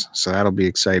space, so that'll be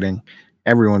exciting.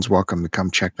 everyone's welcome to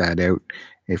come check that out.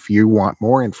 If you want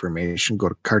more information, go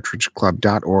to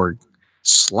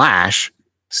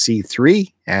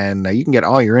cartridgeclub.org/C3, and you can get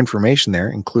all your information there,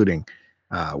 including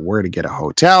where to get a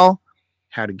hotel,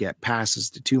 how to get passes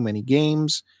to too many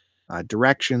games,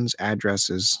 directions,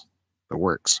 addresses, the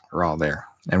works are all there.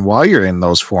 And while you're in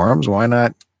those forums, why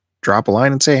not drop a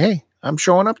line and say, hey, I'm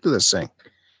showing up to this thing.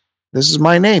 This is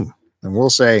my name. And we'll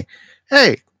say,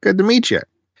 hey, good to meet you.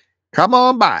 Come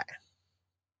on by.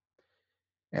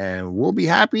 And we'll be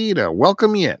happy to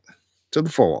welcome you in to the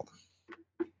fold.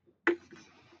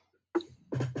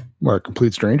 What, a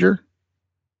complete stranger?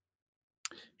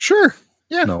 Sure.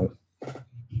 Yeah. No.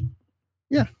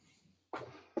 Yeah.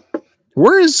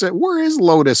 Where is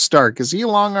Lotus Stark? Is he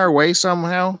along our way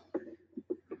somehow?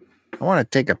 I want to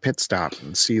take a pit stop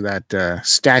and see that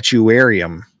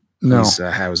statuarium he's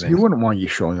housing. He wouldn't want you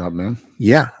showing up, man.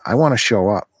 Yeah, I want to show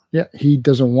up. Yeah, he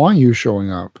doesn't want you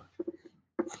showing up.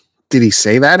 Did he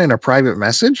say that in a private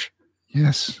message?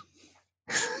 Yes.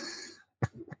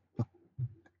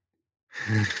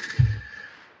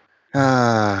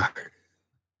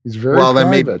 He's very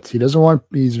private. He doesn't want.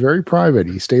 He's very private.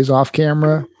 He stays off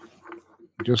camera.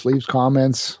 He just leaves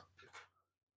comments.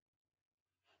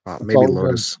 Maybe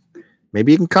Lotus.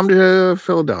 Maybe you can come to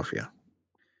Philadelphia.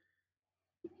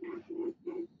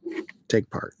 Take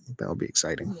part. That'll be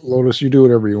exciting. Lotus, you do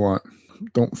whatever you want.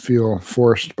 Don't feel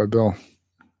forced by Bill.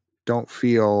 Don't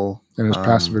feel and his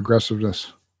passive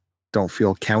aggressiveness. Don't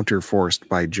feel counter-forced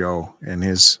by Joe and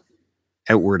his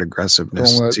outward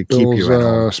aggressiveness to Bill's, keep you at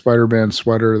home. Spider-Man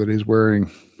sweater that he's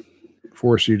wearing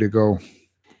force you to go.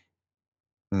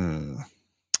 You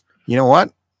know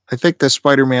what? I think the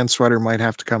Spider-Man sweater might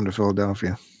have to come to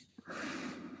Philadelphia.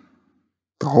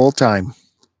 The whole time.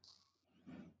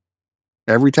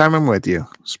 Every time I'm with you,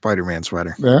 Spider-Man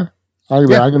sweater. Yeah? I'm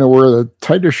going to wear the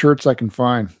tightest shirts I can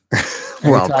find.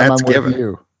 Well, that's given.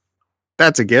 You.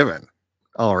 That's a given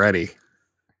already.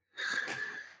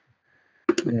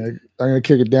 Yeah, I'm going to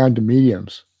kick it down to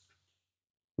mediums.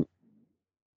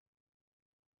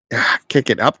 Kick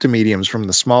it up to mediums from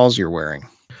the smalls you're wearing.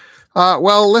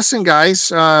 Well, listen,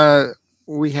 guys.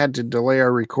 We had to delay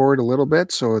our record a little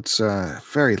bit, so it's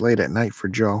very late at night for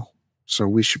Joe. So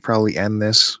we should probably end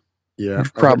this. Yeah.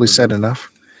 We've probably said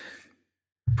enough.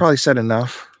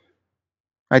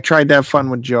 I tried to have fun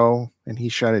with Joe, and he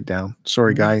shut it down.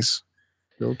 Sorry, guys.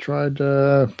 Bill tried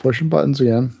pushing buttons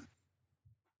again.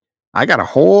 I got a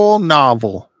whole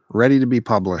novel ready to be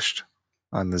published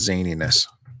on the zaniness.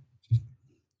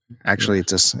 Actually,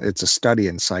 it's a study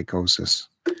in psychosis.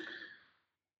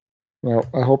 Well,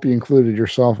 I hope you included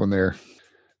yourself in there,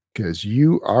 because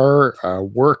you are a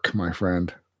work, my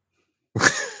friend.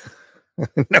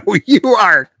 No, you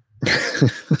are.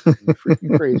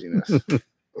 Freaking craziness.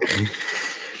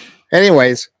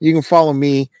 Anyways, you can follow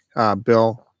me,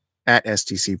 Bill, at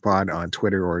STC Pod on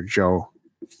Twitter, or Joe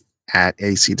at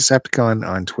AC Decepticon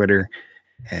on Twitter.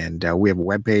 And we have a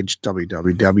webpage,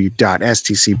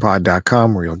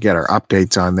 www.stcpod.com, where you'll get our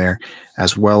updates on there,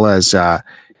 as well as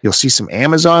you'll see some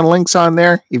Amazon links on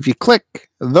there. If you click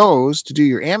those to do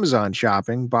your Amazon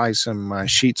shopping, buy some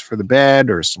sheets for the bed,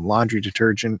 or some laundry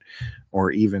detergent,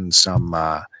 or even some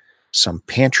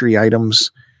pantry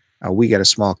items, we get a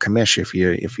small commission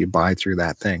if you buy through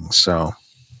that thing. So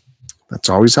that's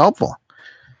always helpful.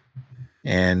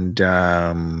 And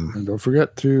don't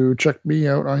forget to check me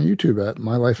out on YouTube at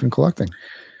My Life in Collecting.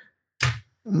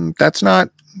 That's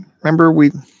not. Remember,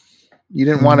 you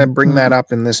didn't want to bring that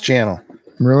up in this channel.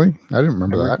 Really? I didn't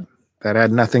remember that. That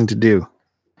had nothing to do.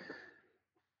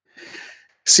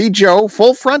 See Joe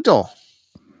full frontal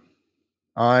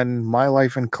on My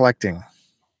Life in Collecting.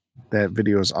 That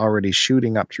video is already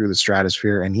shooting up through the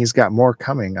stratosphere, and he's got more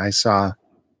coming. I saw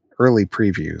early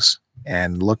previews,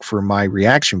 and look for my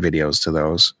reaction videos to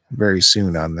those very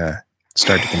soon on the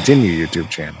Start to Continue YouTube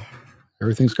channel.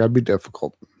 Everything's got to be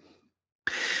difficult.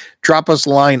 Drop us a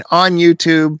line on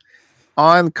YouTube,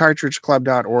 on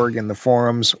cartridgeclub.org in the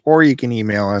forums, or you can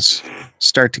email us,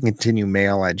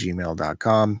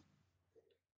 starttocontinuemail@gmail.com.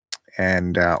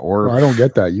 And or I don't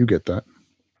get that. You get that.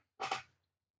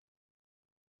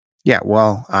 Yeah,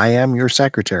 well, I am your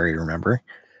secretary, remember?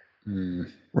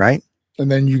 Right?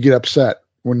 And then you get upset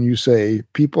when you say,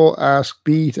 people ask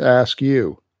me to ask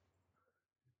you.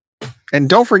 And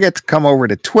don't forget to come over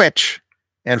to Twitch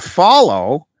and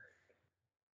follow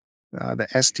the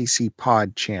STC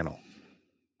Pod channel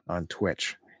on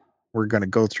Twitch. We're going to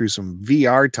go through some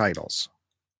VR titles.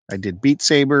 I did Beat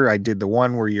Saber. I did the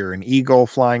one where you're an eagle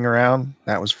flying around.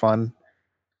 That was fun.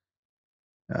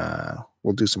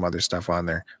 We'll do some other stuff on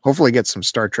there. Hopefully get some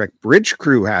Star Trek Bridge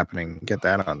Crew happening. Get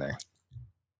that on there.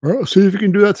 Well, see if you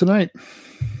can do that tonight.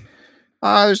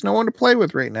 There's no one to play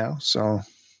with right now, so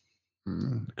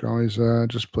You can always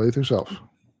just play with yourself.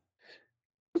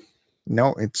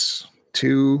 no, it's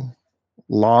too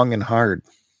long and hard.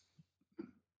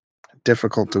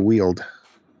 Difficult to wield.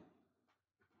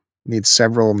 Needs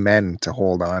several men to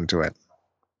hold on to it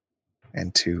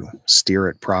and to steer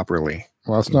it properly.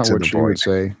 Well, that's not into what the she would void.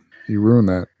 say. You ruined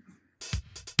that.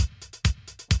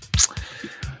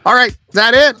 All right, is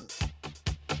that it?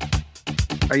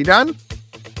 Are you done?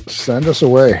 Send us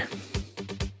away.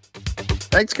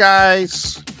 Thanks,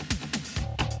 guys.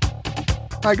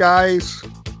 Hi, guys.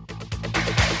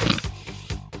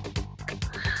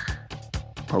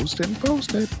 Post it and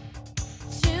post it.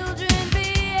 Children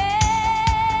behave.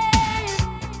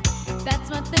 That's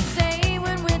what they say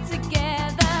when we're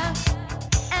together.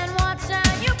 And watch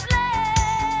how you play.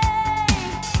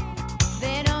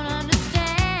 They don't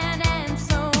understand, and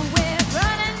so we're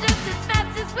running just as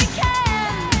fast as we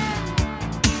can,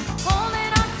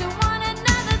 holding on to one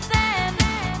another's hands,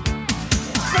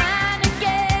 trying to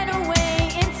get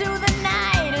away into the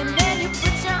night. And then you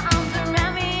put your arms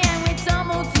around me and we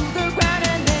tumble to the ground.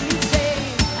 And then you say,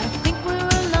 I think we're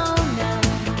alone now.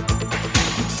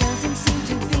 It doesn't seem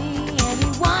to be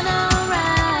anyone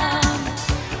around.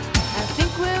 I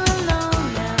think we're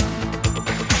alone now.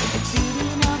 The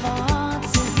beating of our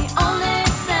hearts is the only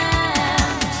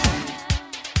sound.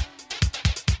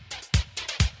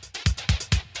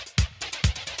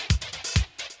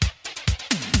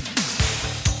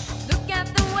 Look at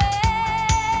the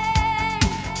way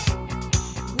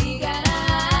we gotta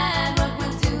hide what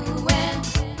we're doing.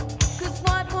 'Cause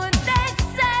what would they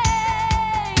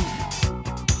say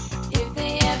if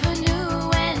they ever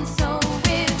knew? And so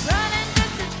we're running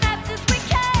just as fast as we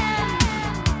can,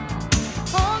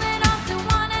 holding on to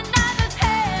one another's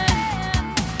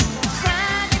hands,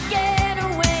 trying to get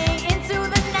away into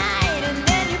the night. And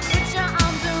then you put your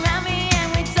arms around me and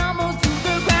we tumble to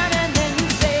the ground. And then you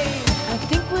say, I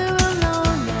think we're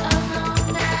alone now.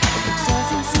 It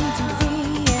doesn't seem to be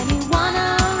anyone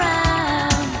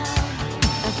around.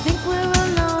 I think we're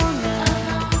alone now.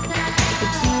 The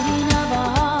beating of our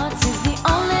hearts is the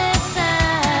only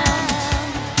sound.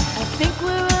 I think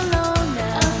we're alone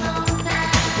now.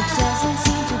 It doesn't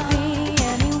seem to be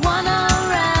anyone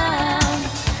around.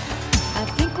 I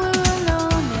think we're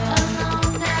alone now.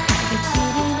 The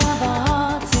beating of our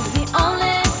hearts is the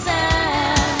only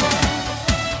sound.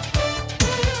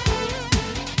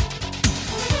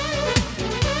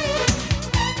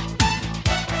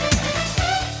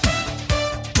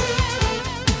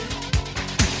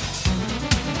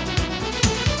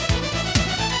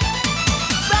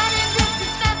 Running just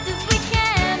as fast as we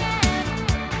can,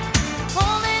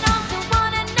 holding on to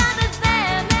one another's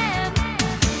hands,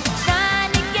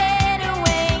 trying to get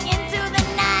away into the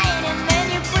night. And then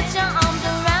you put your arms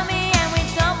around me and we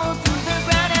tumble to the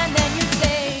ground. And then you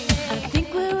say, I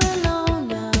think we're alone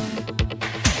now.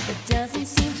 It doesn't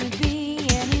seem to be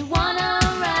anyone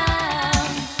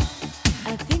around.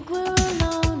 I think we're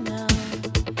alone now.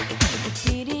 The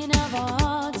beating of our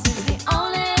hearts is the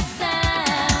only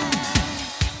sound.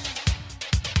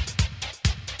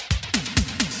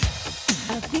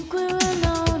 I think we're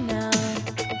alone